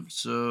 sort of,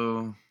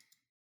 so...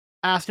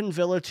 Aston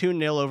Villa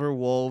 2-0 over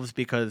Wolves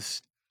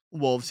because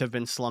Wolves have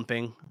been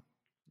slumping.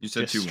 You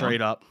said 2-1?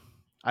 Straight up.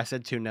 I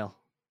said 2-0.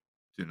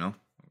 2-0?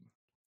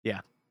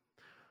 Yeah.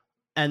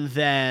 And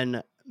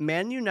then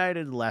Man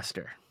United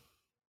Leicester.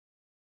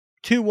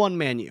 2-1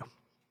 Man U.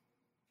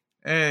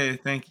 Hey,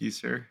 thank you,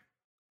 sir.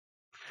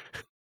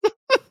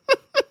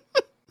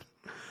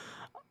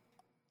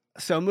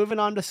 So moving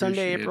on to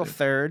Sunday, April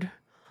 3rd,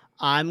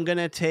 I'm going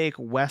to take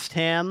West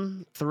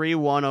Ham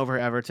 3-1 over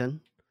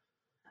Everton.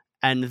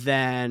 And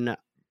then...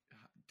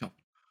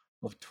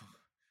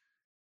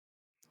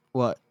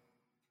 What?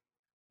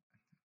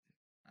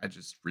 I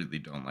just really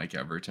don't like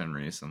Everton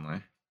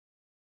recently.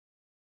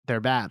 They're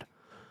bad.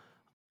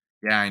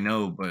 Yeah, I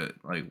know, but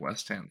like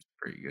West Ham's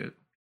pretty good.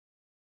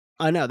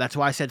 I know. That's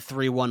why I said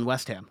 3-1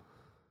 West Ham.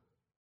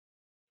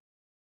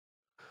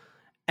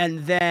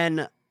 And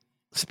then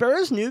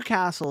Spurs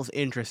Newcastle's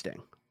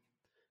interesting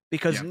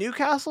because Yeah.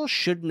 Newcastle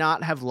should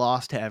not have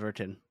lost to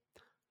Everton.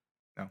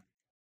 No.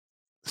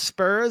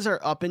 Spurs are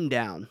up and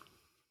down.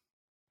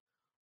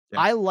 Yeah.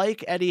 I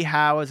like Eddie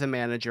Howe as a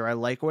manager. I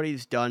like what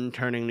he's done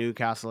turning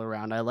Newcastle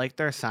around. I like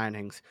their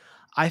signings.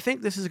 I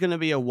think this is going to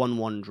be a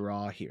 1-1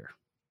 draw here.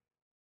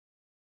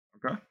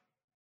 Okay.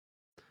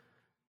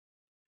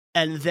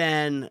 And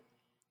then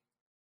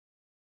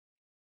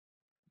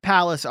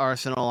Palace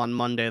Arsenal on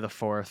Monday the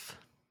 4th.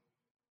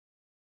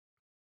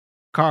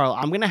 Carl,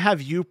 I'm going to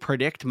have you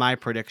predict my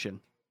prediction.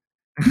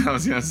 I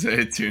was gonna say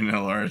 2-0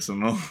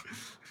 Arsenal.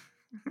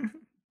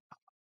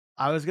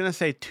 I was going to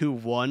say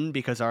 2-1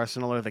 because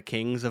Arsenal are the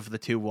kings of the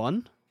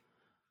 2-1.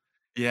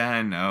 Yeah,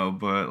 I know,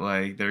 but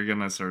like they're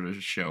gonna sort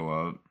of show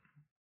up.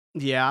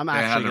 Yeah, I'm They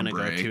actually had a going to go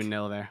break.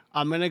 2-0 there.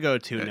 I'm going to go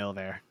 2-0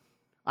 there.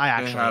 I They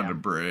actually had a am.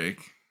 break.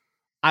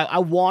 I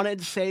wanted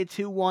to say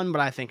 2-1, but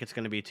I think it's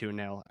going to be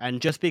 2-0.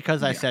 And just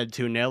because I Yeah. said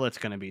 2-0, it's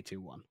going to be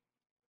 2-1.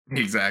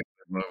 Exactly,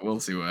 but we'll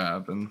see what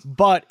happens.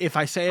 But if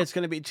I say it's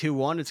going to be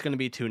 2-1, it's going to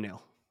be 2-0.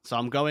 So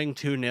I'm going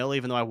 2-0,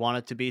 even though I want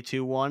it to be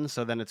 2-1.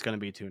 So then it's going to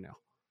be 2-0.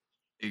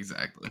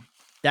 Exactly.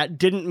 That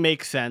didn't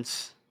make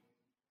sense,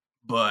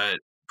 But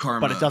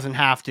karma. but it doesn't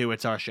have to.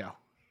 It's our show.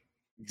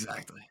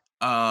 Exactly.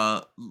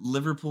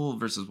 Liverpool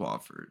versus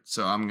Watford.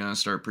 So I'm gonna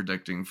start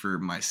predicting for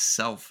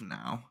myself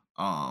now.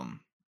 I'm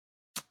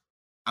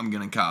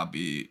gonna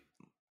copy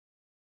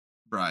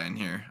Brian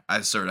here.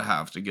 I sort of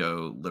have to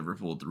go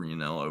Liverpool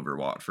 3-0 over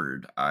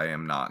Watford. I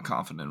am not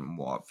confident in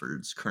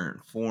Watford's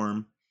current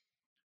form.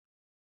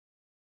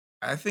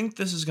 I think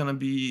this is going to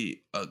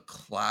be a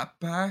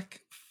clapback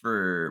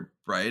for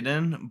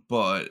Brighton,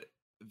 but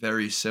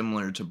very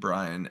similar to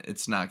Brian.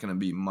 It's not going to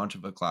be much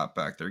of a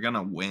clapback. They're going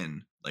to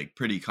win like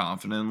pretty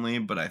confidently,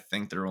 but I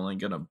think they're only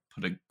going to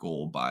put a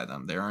goal by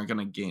them. They aren't going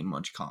to gain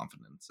much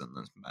confidence in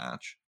this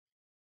match.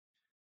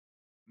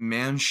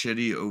 Man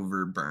City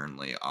over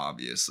Burnley,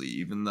 obviously,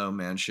 even though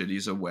Man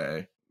City's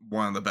away.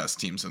 One of the best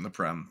teams in the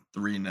Prem,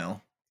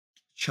 3-0.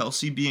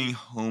 Chelsea being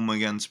home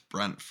against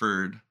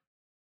Brentford.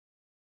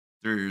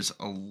 There's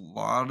a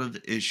lot of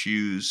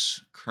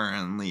issues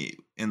currently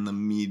in the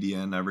media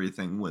and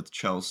everything with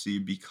Chelsea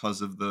because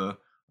of the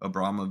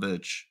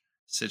Abramovich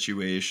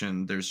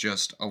situation. There's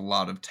just a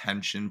lot of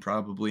tension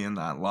probably in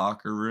that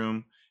locker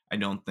room. I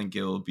don't think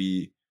it'll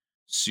be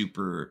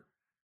super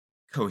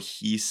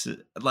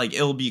cohesive. Like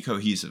it'll be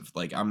cohesive.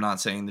 Like I'm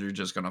not saying they're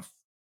just going to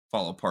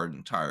fall apart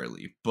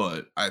entirely,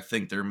 but I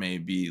think there may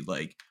be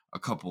like a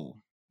couple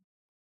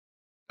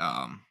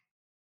um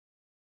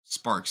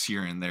sparks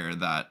here and there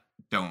that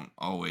don't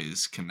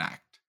always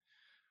connect.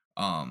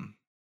 Um,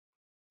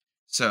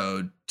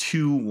 so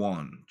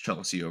 2-1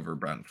 Chelsea over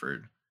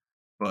Brentford,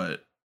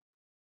 but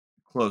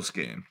close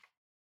game.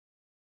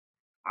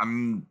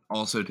 I'm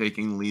also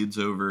taking Leeds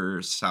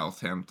over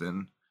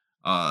Southampton.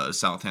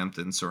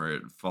 Southampton sort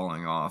of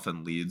falling off,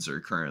 and Leeds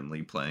are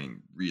currently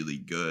playing really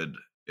good.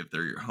 If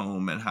they're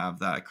home and have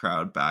that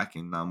crowd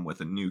backing them with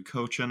a new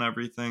coach and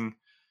everything,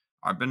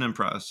 I've been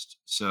impressed.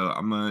 So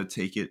I'm gonna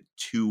take it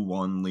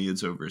 2-1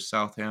 Leeds over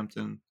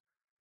Southampton.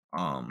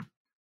 Um,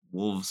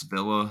 Wolves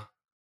Villa.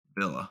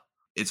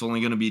 It's only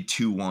going to be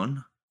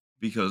 2-1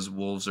 because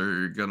Wolves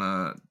are going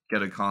to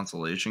get a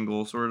consolation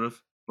goal sort of,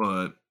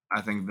 but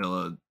I think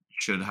Villa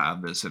should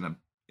have this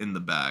in the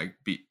bag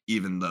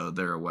even though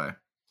they're away.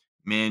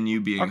 Man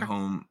U being Okay.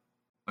 home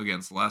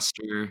against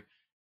Leicester.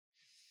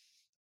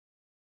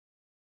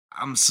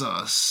 I'm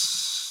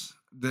sus.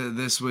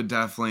 This would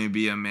definitely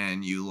be a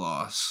Man U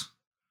loss.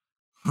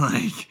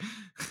 Like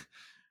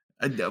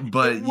It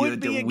but would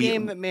be a we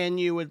game that Man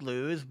U would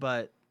lose,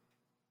 but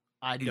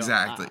I don't.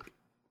 exactly.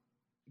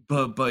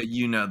 But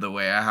you know the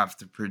way I have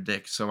to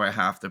predict, so I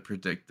have to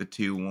predict the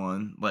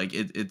 2-1. Like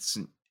it's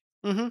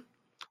Mm-hmm.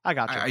 I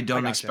got you. I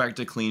don't expect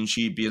a clean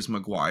sheet because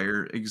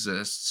Maguire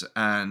exists,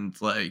 and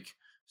like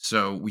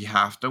so we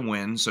have to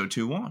win. So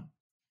 2-1.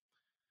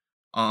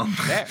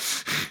 Fair.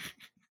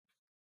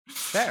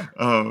 Fair.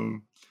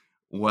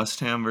 West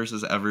Ham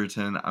versus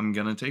Everton. I'm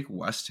gonna take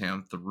West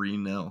Ham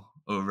 3-0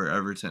 over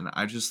Everton.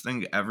 I just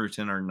think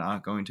Everton are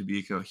not going to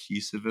be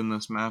cohesive in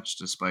this match,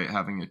 despite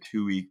having a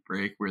 2-week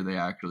break where they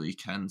actually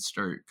can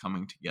start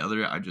coming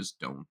together. I just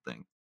don't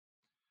think.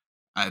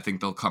 I think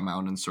they'll come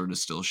out and sort of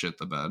still shit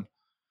the bed.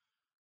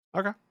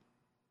 Okay.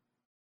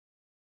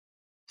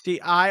 See,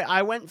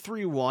 I went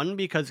 3-1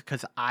 because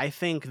I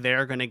think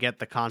they're gonna get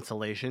the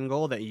consolation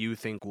goal that you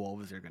think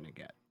Wolves are gonna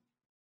get.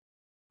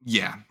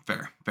 Yeah,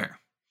 fair.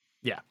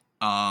 Yeah.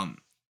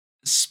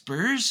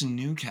 Spurs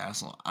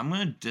Newcastle. I'm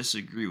gonna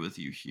disagree with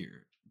you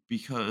here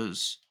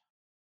because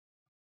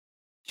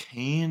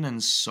Kane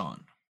and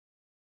Son.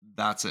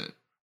 That's it.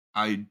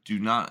 I do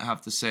not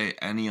have to say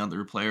any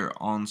other player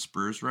on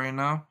Spurs right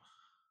now.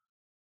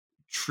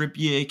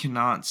 Trippier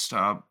cannot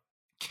stop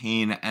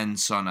Kane and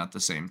Son at the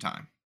same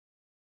time.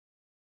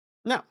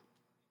 No.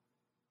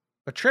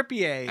 But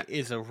Trippier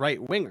is a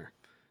right winger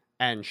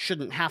and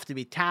shouldn't have to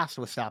be tasked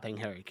with stopping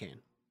Harry Kane.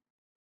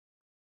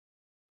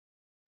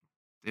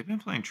 They've been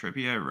playing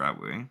Trippier at right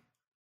wing.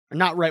 Or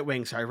not right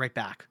wing, sorry, right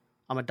back.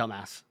 I'm a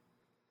dumbass.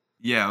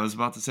 Yeah, I was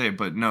about to say,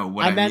 but no,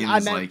 what I mean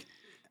is like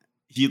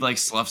he like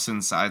sloughs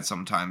inside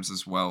sometimes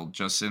as well,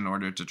 just in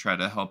order to try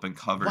to help and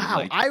cover. Wow,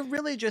 like, I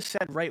really just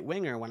said right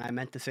winger when I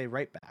meant to say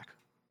right back.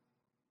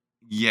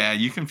 Yeah,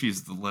 you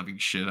confused the living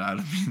shit out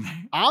of me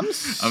there. I'm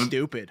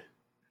stupid.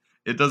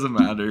 It doesn't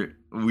matter.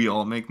 We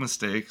all make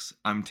mistakes.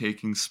 I'm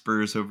taking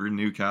Spurs over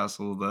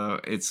Newcastle, though.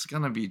 It's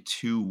going to be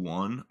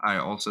 2-1. I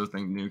also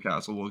think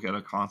Newcastle will get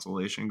a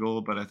consolation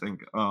goal, but I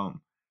think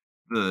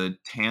the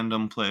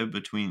tandem play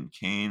between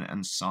Kane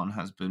and Son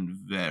has been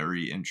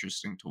very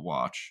interesting to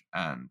watch,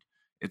 and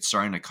it's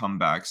starting to come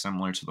back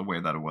similar to the way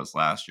that it was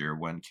last year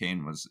when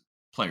Kane was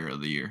player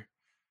of the year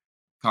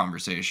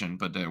conversation,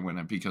 but didn't win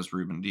it because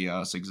Ruben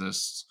Diaz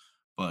exists.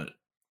 But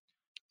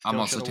I'm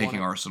also taking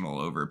Arsenal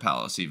over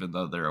Palace, even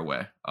though they're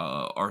away.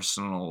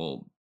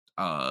 Arsenal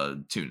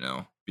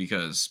 2-0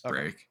 because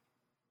break.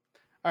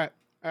 All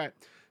right.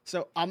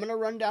 So I'm going to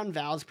run down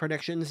Val's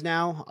predictions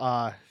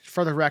now.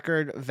 For the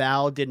record,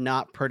 Val did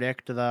not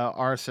predict the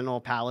Arsenal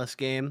Palace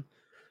game.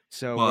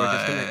 So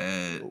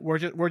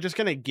we're just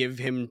going to give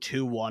him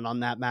 2-1 on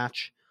that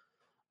match.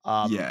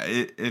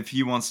 If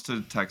he wants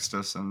to text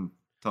us and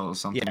tell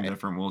us something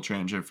different, we'll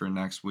change it for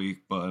next week,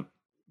 but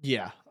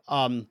yeah.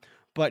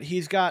 But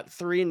he's got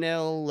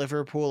 3-0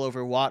 Liverpool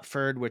over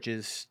Watford, which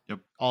is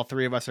all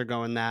three of us are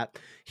going that.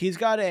 He's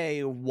got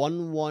a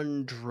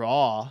 1-1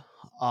 draw,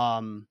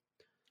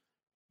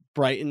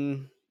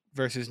 Brighton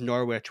versus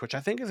Norwich, which I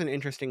think is an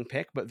interesting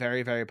pick, but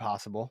very, very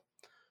possible.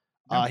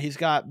 He's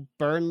got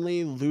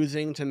Burnley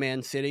losing to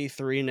Man City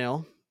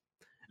 3-0.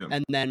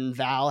 And then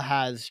Val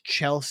has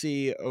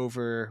Chelsea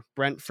over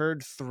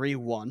Brentford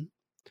 3-1.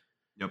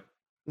 Yep.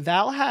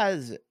 Val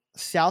has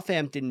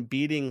Southampton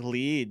beating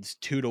Leeds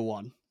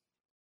 2-1.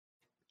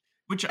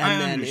 Which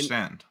I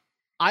understand.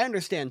 I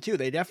understand too.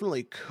 They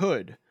definitely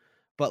could,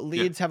 but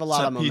Leeds have a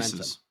lot of momentum.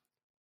 Pieces.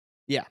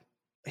 Yeah.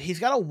 He's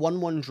got a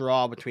 1-1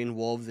 draw between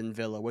Wolves and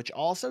Villa, which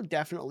also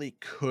definitely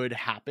could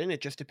happen.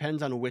 It just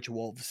depends on which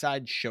Wolves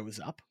side shows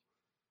up.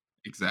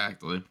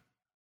 Exactly.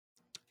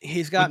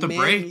 He's got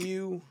Man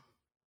U.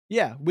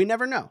 Yeah, we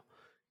never know.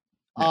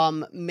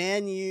 Yeah.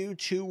 Man U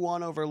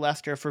 2-1 over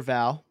Leicester for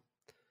Val.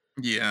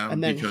 Yeah,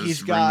 and then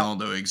because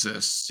Ronaldo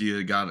exists,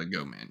 you gotta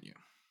go Man U.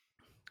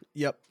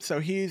 Yep. So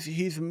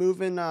he's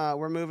moving.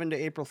 We're moving to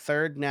April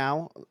 3rd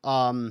now.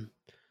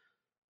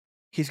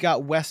 He's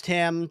got West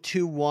Ham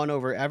 2-1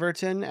 over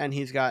Everton, and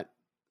he's got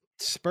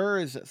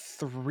Spurs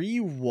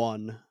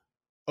 3-1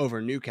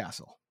 over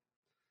Newcastle.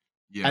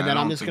 Yeah, and then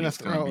I'm just gonna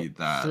throw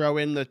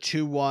in the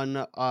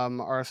 2-1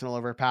 Arsenal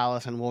over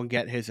Palace, and we'll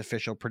get his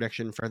official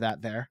prediction for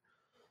that there.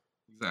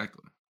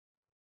 Exactly.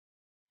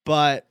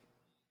 But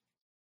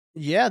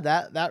yeah,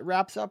 that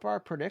wraps up our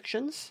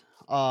predictions.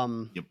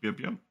 Yep.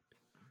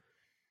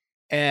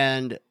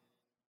 And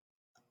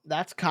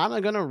that's kind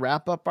of going to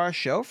wrap up our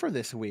show for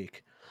this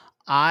week.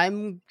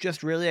 I'm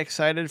just really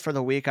excited for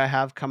the week I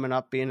have coming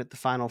up being at the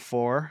Final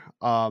Four.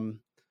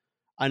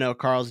 I know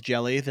Carl's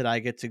jelly that I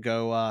get to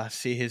go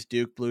see his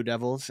Duke Blue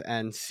Devils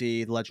and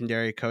see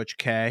legendary Coach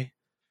K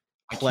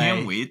play. I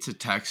can't wait to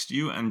text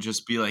you and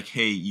just be like,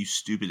 hey, you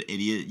stupid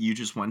idiot. You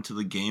just went to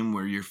the game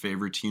where your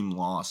favorite team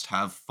lost.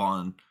 Have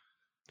fun.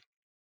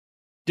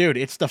 Dude,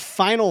 it's the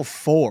Final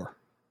Four.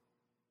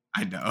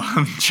 I know.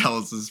 I'm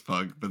jealous as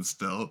fuck, but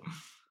still.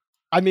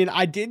 I mean,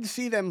 I did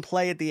see them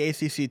play at the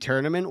ACC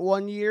tournament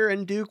one year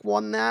and Duke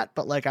won that,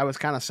 but like I was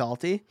kind of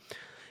salty.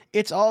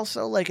 It's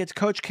also like it's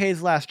Coach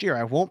K's last year.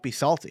 I won't be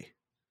salty.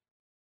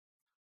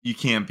 You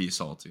can't be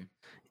salty.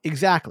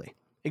 Exactly.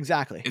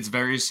 It's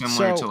very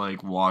similar to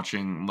like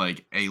watching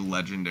like a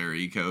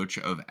legendary coach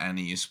of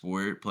any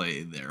sport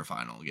play their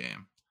final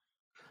game.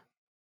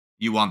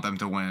 You want them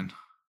to win.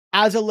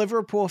 As a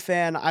Liverpool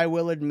fan, I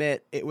will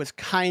admit it was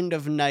kind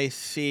of nice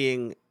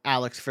seeing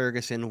Alex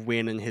Ferguson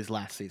win in his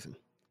last season.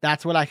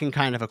 That's what I can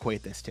kind of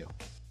equate this to.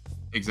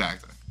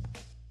 Exactly.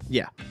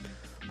 Yeah.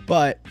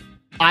 But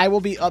I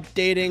will be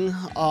updating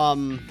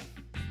on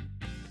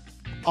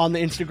the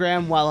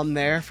Instagram while I'm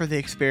there for the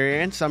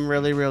experience. I'm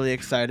really, really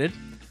excited.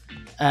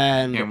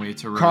 And can't wait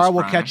to Carl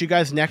will catch you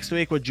guys next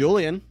week with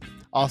Julian.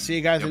 I'll see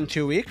you guys in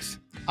 2 weeks.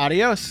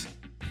 Adios.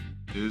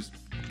 Cheers.